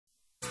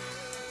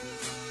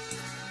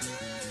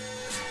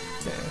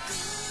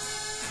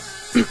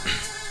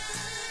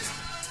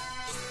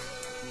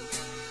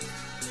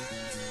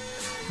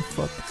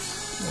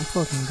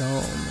fucking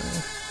gone,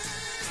 man.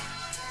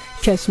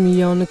 Catch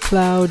me on the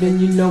cloud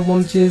and you know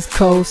I'm just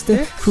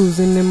coasting.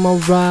 Cruising in my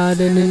ride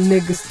and the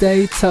nigga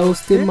stay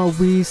toasted. My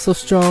weed so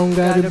strong,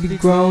 gotta be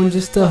grown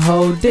just to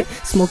hold it.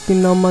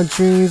 Smoking on my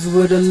dreams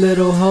with a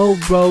little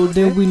hope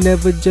rolling. We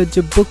never judge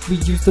a book, we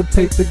use the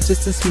paper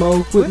just to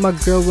smoke with. My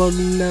girl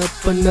rolling up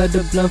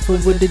another blunt full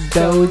with the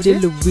Doja.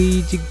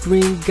 Luigi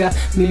Green got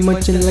me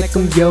munching like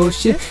I'm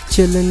Yoshi.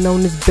 Chilling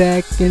on his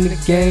back in the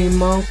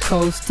game, I'm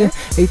coasting.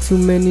 Ate too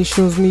many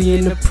shrooms, me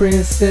and the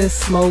princess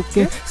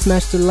smoking.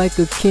 Smashed her like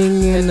a king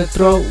in the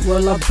throat,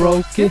 well I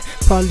broke it.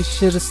 Probably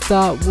should've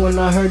stopped when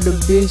I heard the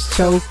bitch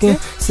choking.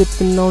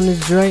 Sipping on this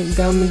drink,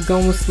 got me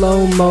going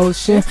slow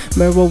motion.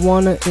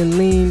 Marijuana and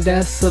lean,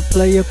 that's a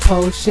player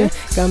potion.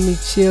 Got me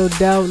chilled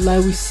out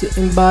like we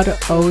sitting by the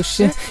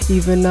ocean.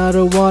 Even out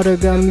of water,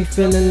 got me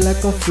feeling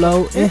like I'm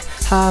floating.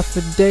 High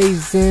for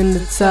days in the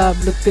top,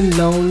 looking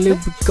lonely.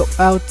 We go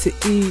out to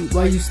eat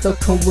while you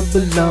stuck home with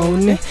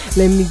bologna.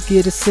 Let me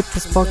get a sip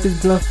and spark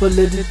this blunt full of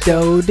the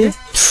Dodie.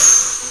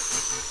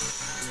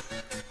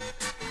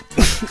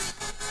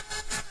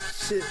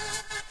 Shit.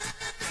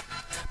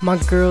 My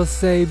girl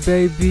say,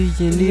 baby,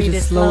 you need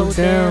to slow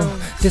down.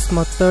 This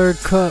my third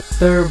cup,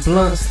 third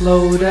blunt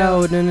slowed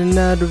out. In and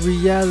out of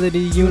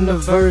reality,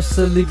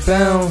 universally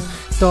bound.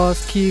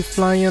 Thoughts keep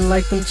flying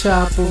like them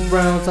chopper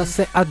rounds. I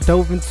say I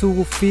dove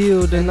into a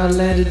field and I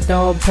landed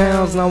on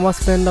pounds. Now I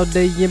spend all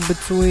day in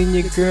between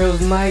your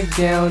girl's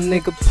nightgown.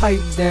 Nigga, pipe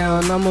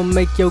down, I'ma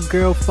make your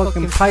girl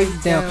fucking pipe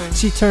down.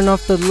 She turn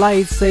off the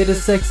lights, say the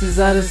sex is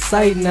out of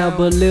sight now.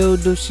 But little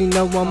do she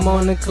know I'm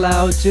on a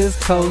cloud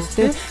just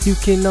coasting. You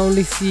can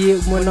only see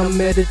it when I'm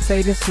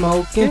meditating,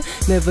 smoking.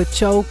 Never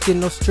choking,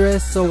 no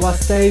stress, so I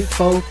stay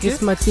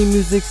focused. My theme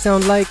music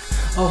sound like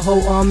a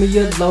whole army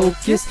of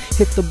locusts.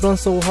 Hit the blunt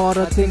so hard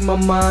I think my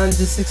mind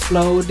just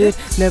exploded.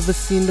 Never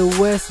seen the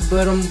West,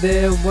 but I'm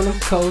there when I'm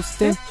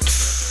coasting.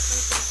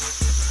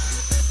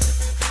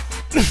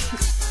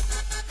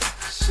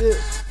 Shit.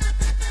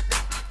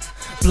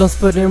 Blunts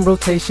put in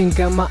rotation,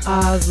 got my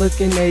eyes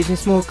looking Asian.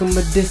 Smoking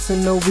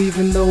medicinal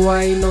even though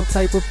I ain't no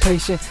type of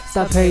patient.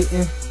 Stop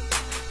hating,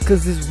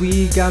 cause this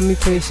weed got me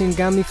patient.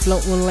 Got me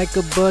floating like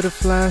a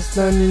butterfly,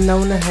 stunning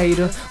on a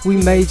hater. We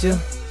major.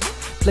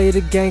 Play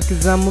the game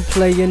cause I'm a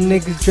player.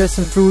 Niggas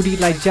dressing fruity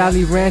like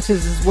Jolly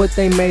Ranchers is what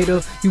they made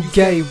of. You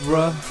gay,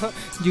 bruh.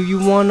 Do you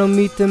wanna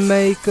meet the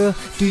maker?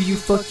 Do you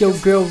fuck your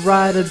girl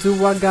right or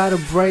do I gotta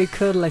break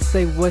her? Like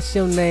say what's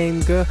your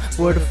name, girl?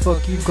 Where the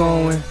fuck you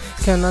going?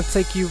 Can I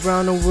take you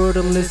around the world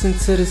and listen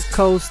to this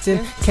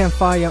coasting?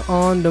 Campfire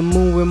on the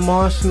moon with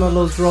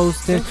marshmallows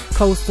roasting.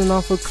 Coasting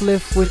off a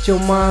cliff with your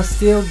mind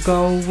still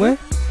going.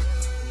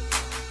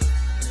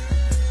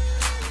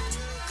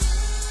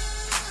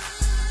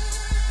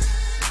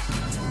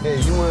 Hey,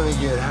 you wanna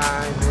get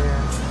high,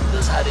 man?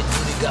 That's how they do.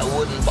 They got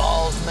wooden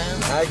balls, man.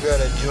 I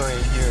got a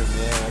joint here,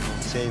 man. I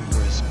can save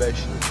for a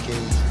special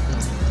occasion.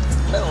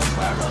 Vamos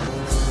para.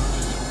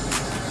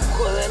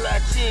 Hijo de la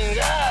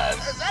chingada.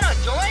 Is that a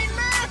joint,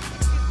 man?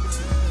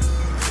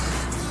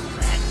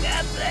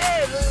 God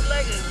damn, looks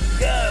like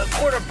a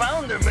quarter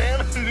pounder, man.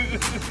 Hey,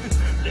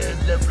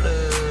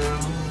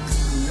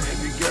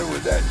 be careful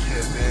with that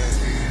shit, man.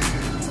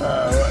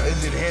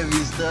 Is it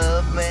heavy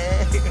stuff,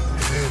 man?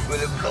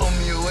 Will it blow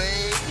me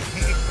away?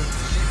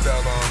 She fell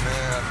on,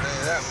 man. I'll tell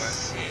you that much.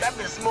 I've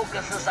been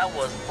smoking since I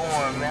was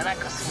born, man. I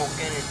can smoke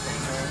anything,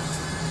 man.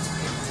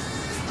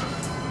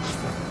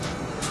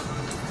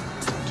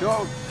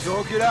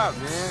 Choke it out,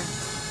 man.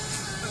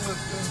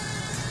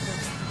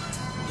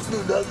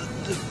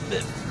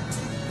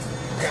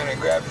 Kinda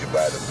grabs you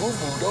by the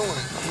boo-boo, don't it?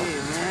 Hey,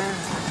 man.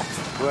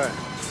 What?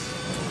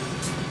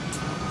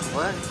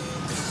 What?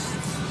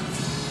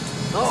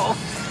 Oh.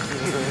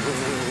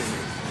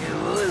 It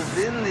was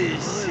in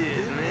this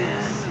shit, man.